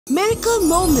Miracle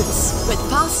Moments with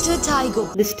Pastor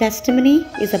Taigo. This testimony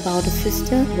is about a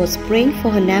sister who was praying for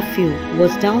her nephew who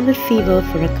was down with fever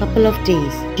for a couple of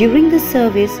days. During the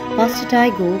service, Pastor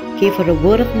Taigo gave her a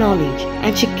word of knowledge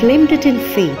and she claimed it in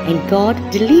faith, and God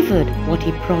delivered what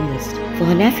he promised. For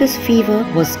her nephew's fever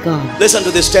was gone. Listen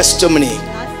to this testimony.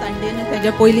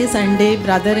 त्याच्या पयली Sunday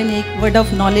ब्रदरीन एक word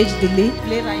of knowledge दिली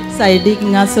साइडीक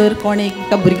हांगासर कोण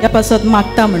एक भुरग्या पासत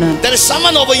मागता म्हणून. There is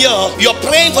someone over here, you are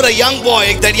praying for a young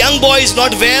boy. That young boy is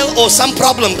not well or some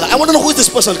problem. I want to know who is this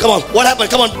person. Come on, what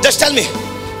happened? Come on, just tell me.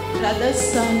 Brother's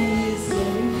son is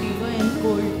having fever and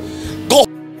cold. Go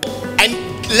and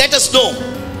let us know.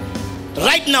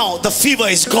 Right now, the fever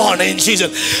is gone in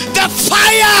Jesus. The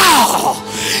fire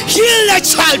heal the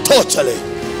child totally.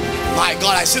 My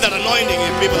God, I see that anointing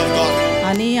in people of God.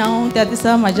 आणि हांव त्या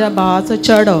दिसा म्हाज्या भावाचो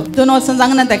चेडो 2 वर्सां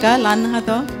जागना ताका ल्हान आहा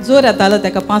तो जोर येतालो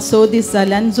ताका 5-6 दीस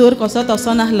जाले आनी जोर कसोच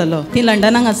वचो नाहलेलो. ती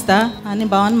लंडनाक आसता आनी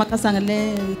भावान म्हाका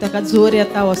सांगलें ताका जोर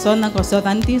येता वचोना कसोच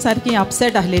आनी ती सारकी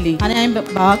अपसेट आहलेली आनी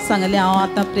हांवें भावाक सांगलें हांव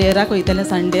आतां प्रेयराक वयतलें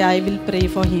Sunday I will pray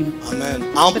for him. Amen.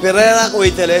 हांव प्रेयराक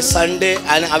वयतलें Sunday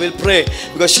and I will pray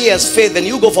because she has faith. When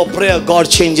you go for prayer, God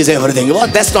changes everything.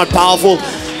 What? That's not powerful.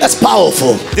 That's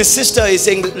powerful. This sister is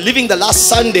saying, living the last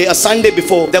Sunday, a Sunday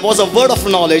before, there was a word of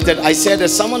knowledge that I said that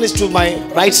someone is to my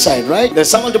right side, right? There's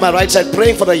someone to my right side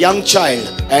praying for a young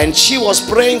child. And she was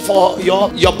praying for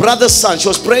your brother's son. She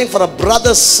was praying for a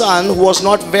brother's son who was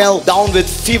not well, down with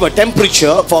fever,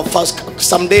 temperature for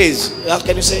some days.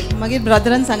 Can you say? मागीर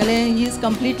brethren सांगलें he is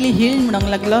completely healed म्हणूंक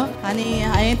लागलो आनी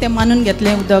हांवें तें मानून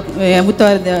घेतलें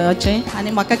उतर अशें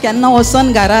आनी म्हाका केन्ना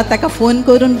वचोन घरा ताका फोन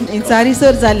करून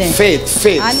विचारीसर जालें.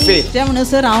 Faith. ते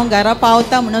म्हणसर हांव घरा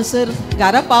पावता म्हणसर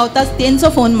घरा पावताच तेंचो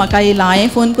फोन म्हाका येयला. हांवें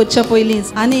फोन करच्या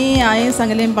पयलींच आनी हांवें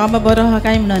सांगलें बाबा बरो आहा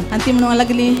काय म्हणून आनी ती म्हणूंक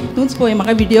लागली तूंच पळय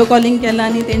म्हाका व्हिडिओ कॉलिंग केला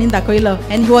आनी तेणी दाखयलो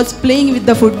and he was playing with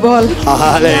the football.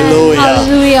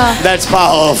 Hallelujah. That's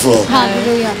powerful.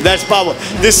 Hallelujah. That's powerful.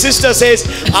 This sister says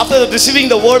after receiving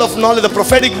the word of knowledge, the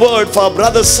prophetic word for her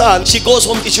brother's son, she goes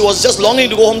home. She was just longing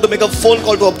to go home to make a phone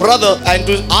call to her brother and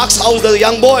to ask how's the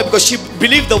young boy because she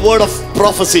believed the word of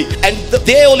prophecy. And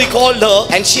they only called her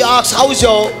and she asked, how is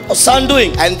your son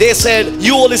doing? And they said,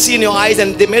 you only see in your eyes.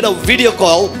 And they made a video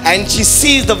call and she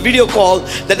sees the video call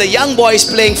that the young boy is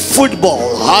playing football.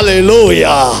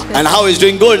 Hallelujah. And how he's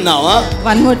doing good now, huh?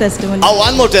 One more testimony. Oh,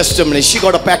 one more testimony. She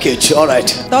got a package. All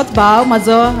right. तोच भाव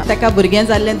म्हजो ताका भुरगें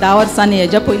जाल्लें 10 वर्सांनी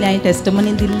हेज्या पयलीं हांवें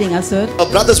टेस्टिमनी दिल्ली हांगासर. A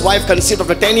brother's wife conceived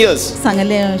after 10 years.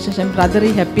 सांगलें अशें ब्रदर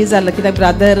हॅप्पी जालो कित्याक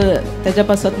ब्रदर तेज्या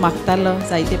पासत मागतालो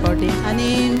जायते फावटी आनी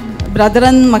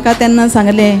ब्रदरान म्हाका तेन्ना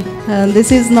सांगलें this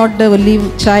is not the only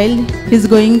child, he is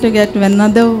going to get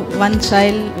another one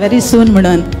child very soon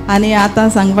म्हणून आनी आतां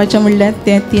सांगपाचें म्हणल्यार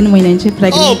तें 3 म्हयन्यांची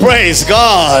pregnant. Oh, praise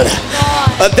God.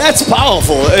 That's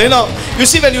powerful. You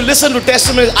see, when you listen to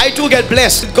testimonies, I too get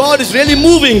blessed. God is really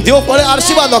moving.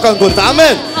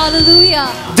 Amen. Hallelujah.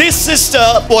 This sister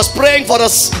was praying for a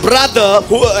brother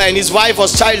who and his wife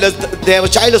was childless. They were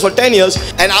childless for 10 years,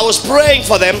 and I was praying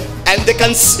for them. And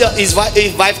his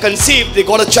wife conceived. They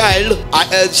got a child.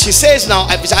 She says now,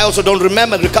 which I also don't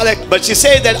remember, recollect, but she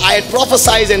said that I had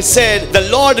prophesied and said the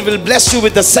Lord will bless you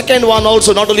with the second one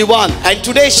also, not only one. And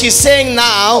today she's saying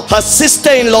now her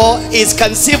sister-in-law is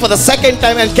conceived for the second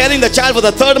time and carrying the child for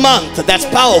the 3rd month. That's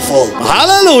powerful.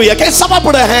 Hallelujah. Can someone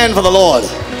put a hand for the Lord?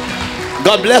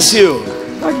 God bless you.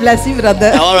 God bless you,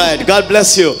 brother. All right. God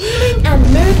bless you.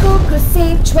 And Miracle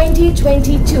Crusade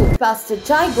 2022. Pastor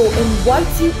Taigo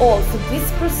invites you all for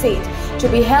this crusade to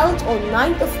be held on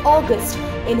 9th of August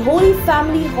in Holy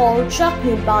Family Hall,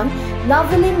 Chakniban,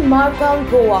 Navalin, Margaon,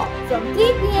 Goa from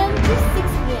 3 p.m. to 6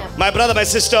 p.m. My brother, my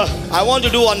sister, I want to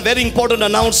do one very important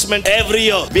announcement every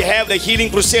year. We have the Healing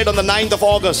Crusade on the 9th of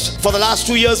August. For the last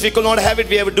 2 years, we could not have it.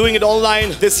 We are doing it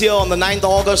online. This year on the 9th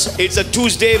of August, it's a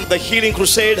Tuesday, the Healing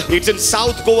Crusade. It's in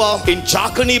South Goa, in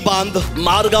Chakani Band,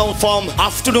 Margaon, from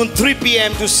afternoon 3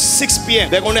 p.m. to 6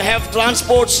 p.m. We're going to have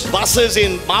transports, buses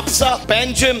in Mapsa,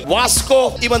 Panjim,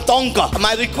 Vasco, even Tonka.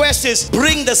 My request is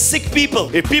bring the sick people.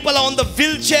 If people are on the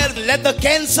wheelchair, let the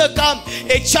cancer come,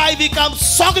 HIV come,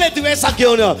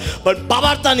 but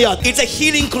Babartanya, it's a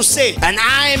healing crusade. And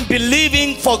I am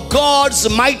believing for God's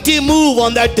mighty move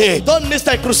on that day. Don't miss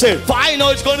that crusade. For I know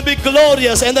it's going to be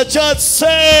glorious. And the church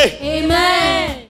say, Amen.